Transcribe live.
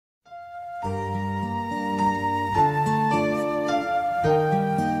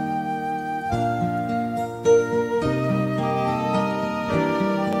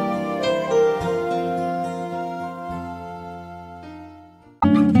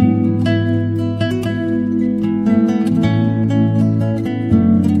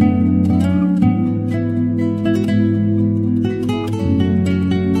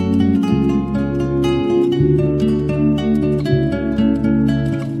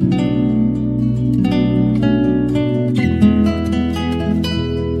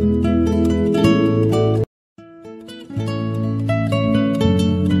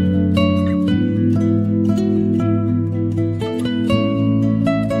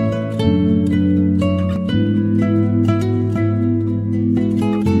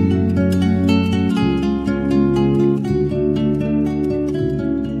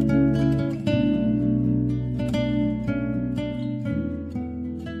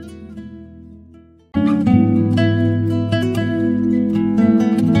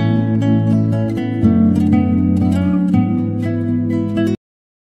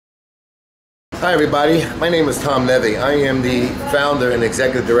Hi everybody, my name is Tom Neve. I am the founder and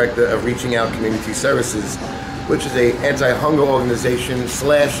executive director of Reaching Out Community Services, which is an anti-hunger organization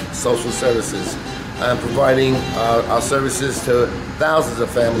slash social services. I'm providing our services to thousands of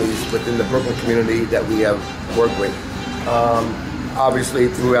families within the Brooklyn community that we have worked with. Obviously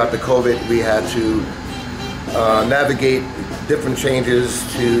throughout the COVID we had to navigate different changes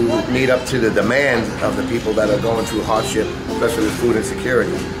to meet up to the demand of the people that are going through hardship, especially with food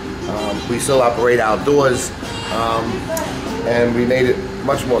insecurity. We still operate outdoors, and we made it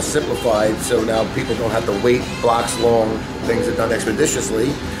much more simplified, so now people don't have to wait blocks long. Things are done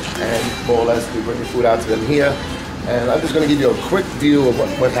expeditiously, and more or less we bring the food out to them here. And I'm just going to give you a quick view of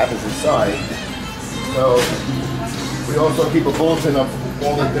what happens inside. So we also keep a bulletin of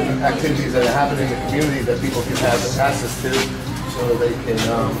all the different activities that are happening in the community that people can have access to, so they can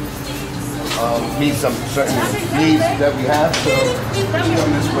meet some certain needs that we have. So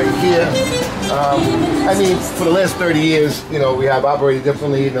come this way here. I mean, for the last 30 years, you know, we have operated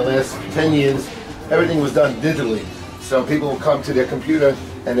differently. In the last 10 years, everything was done digitally. So people will come to their computer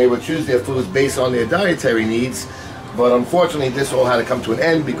and they would choose their foods based on their dietary needs. But unfortunately, this all had to come to an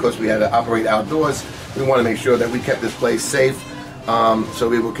end because we had to operate outdoors. We want to make sure that we kept this place safe. So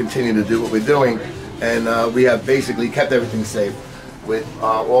we will continue to do what we're doing. And we have basically kept everything safe with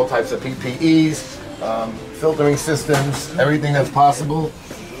all types of PPEs, filtering systems, everything that's possible.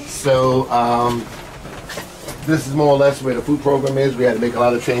 So this is more or less where the food program is. We had to make a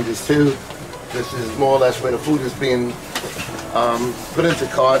lot of changes too. This is more or less where the food is being put into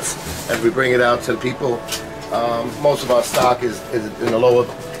carts as we bring it out to the people. Most of our stock is in the lower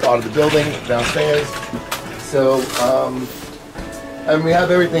part of the building, downstairs. So, and we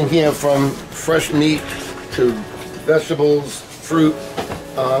have everything here from fresh meat to vegetables, fruit,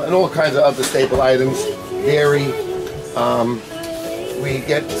 and all kinds of other staple items, dairy. We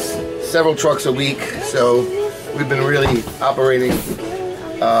get several trucks a week, so we've been really operating,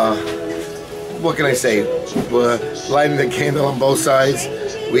 what can I say, we're lighting the candle on both sides.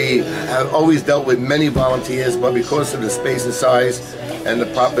 We have always dealt with many volunteers, but because of the space and size and the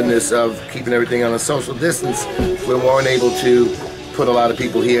properness of keeping everything on a social distance, we weren't able to put a lot of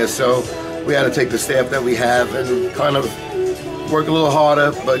people here. So we had to take the staff that we have and kind of work a little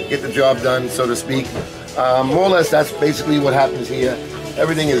harder, but get the job done, so to speak. More or less, that's basically what happens here.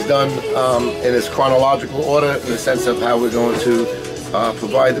 Everything is done in its chronological order, in the sense of how we're going to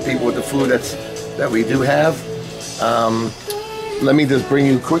provide the people with the food that we do have. Let me just bring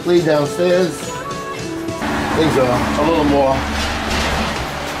you quickly downstairs. Things are a little more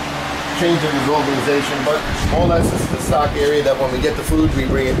changing in the organization, but more or less it's the stock area that when we get the food, we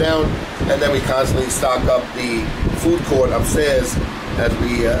bring it down, and then we constantly stock up the food court upstairs as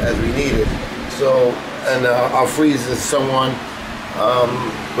we need it. So, and our freezers and so on,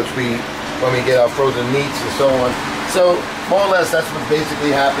 which when we get our frozen meats and so on. So more or less that's what's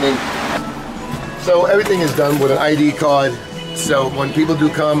basically happening. So everything is done with an ID card. So when people do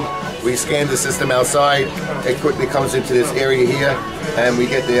come, we scan the system outside. It quickly comes into this area here, and we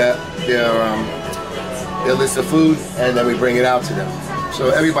get their list of food, and then we bring it out to them. So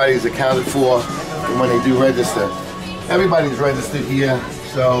everybody is accounted for when they do register. Everybody's registered here.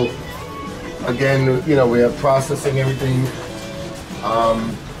 So again, you know, we are processing everything,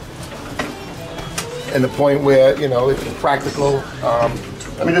 and the point where, you know, it's practical.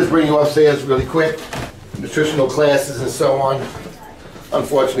 Let me just bring you upstairs really quick. Nutritional classes and so on.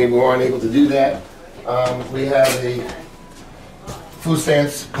 Unfortunately, we weren't able to do that. We have a food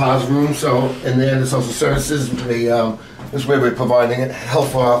stamps POS room, so in there, the social services, this is where we're providing help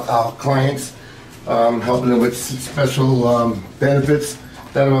for our clients, helping them with special benefits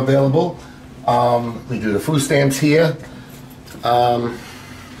that are available. We do the food stamps here. And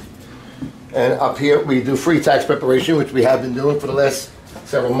up here, we do free tax preparation, which we have been doing for the last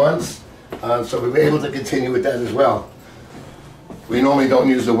several months. So we were able to continue with that as well. We normally don't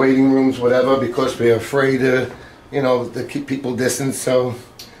use the waiting rooms, whatever, because we're afraid to, you know, to keep people distant. So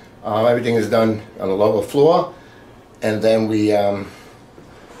everything is done on the lower floor, and then we have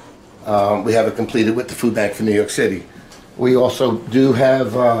it completed with the food bank for New York City. We also do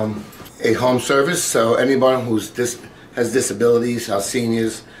have a home service, so anyone who's has disabilities, our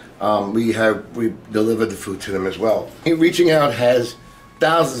seniors, we deliver the food to them as well. Reaching Out has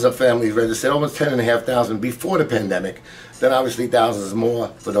thousands of families registered, almost 10,500 before the pandemic. Then obviously thousands more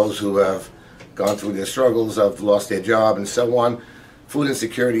for those who have gone through their struggles, have lost their job and so on. Food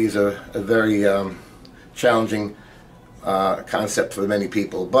insecurity is a very challenging concept for many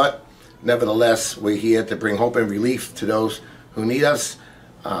people, but nevertheless, we're here to bring hope and relief to those who need us,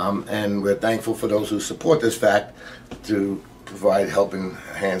 and we're thankful for those who support this fact to provide helping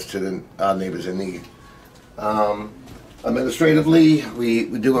hands to our neighbors in need. Administratively, we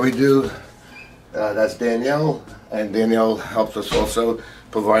do what we do. That's Danielle, and Danielle helps us also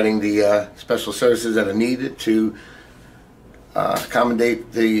providing the special services that are needed to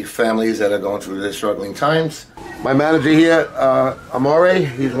accommodate the families that are going through their struggling times. My manager here, Amore,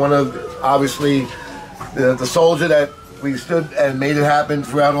 he's one of, obviously, the soldier that we stood and made it happen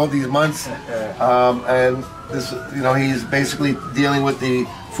throughout all these months. And this, he's basically dealing with the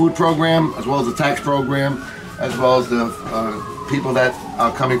food program as well as the tax program, as well as the people that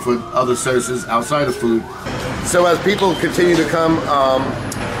are coming for other services outside of food. So as people continue to come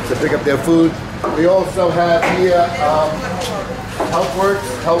to pick up their food, we also have here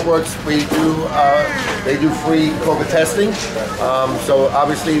HealthWorks. They do free COVID testing. So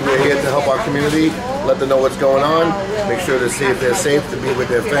obviously we're here to help our community, let them know what's going on, make sure to see if they're safe to be with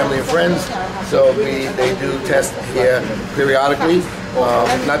their family and friends. So they do test here periodically,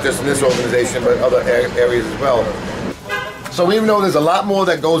 not just in this organization, but other areas as well. So even though there's a lot more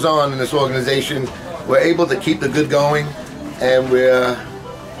that goes on in this organization, we're able to keep the good going, and we're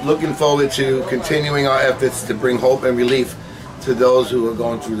looking forward to continuing our efforts to bring hope and relief to those who are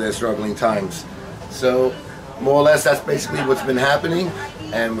going through their struggling times. So more or less that's basically what's been happening,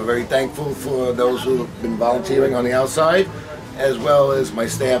 and we're very thankful for those who have been volunteering on the outside, as well as my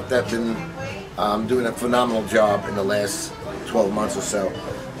staff that have been doing a phenomenal job in the last 12 months or so.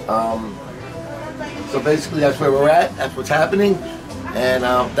 So basically that's where we're at, that's what's happening, and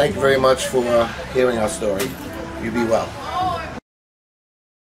thank you very much for hearing our story. You be well.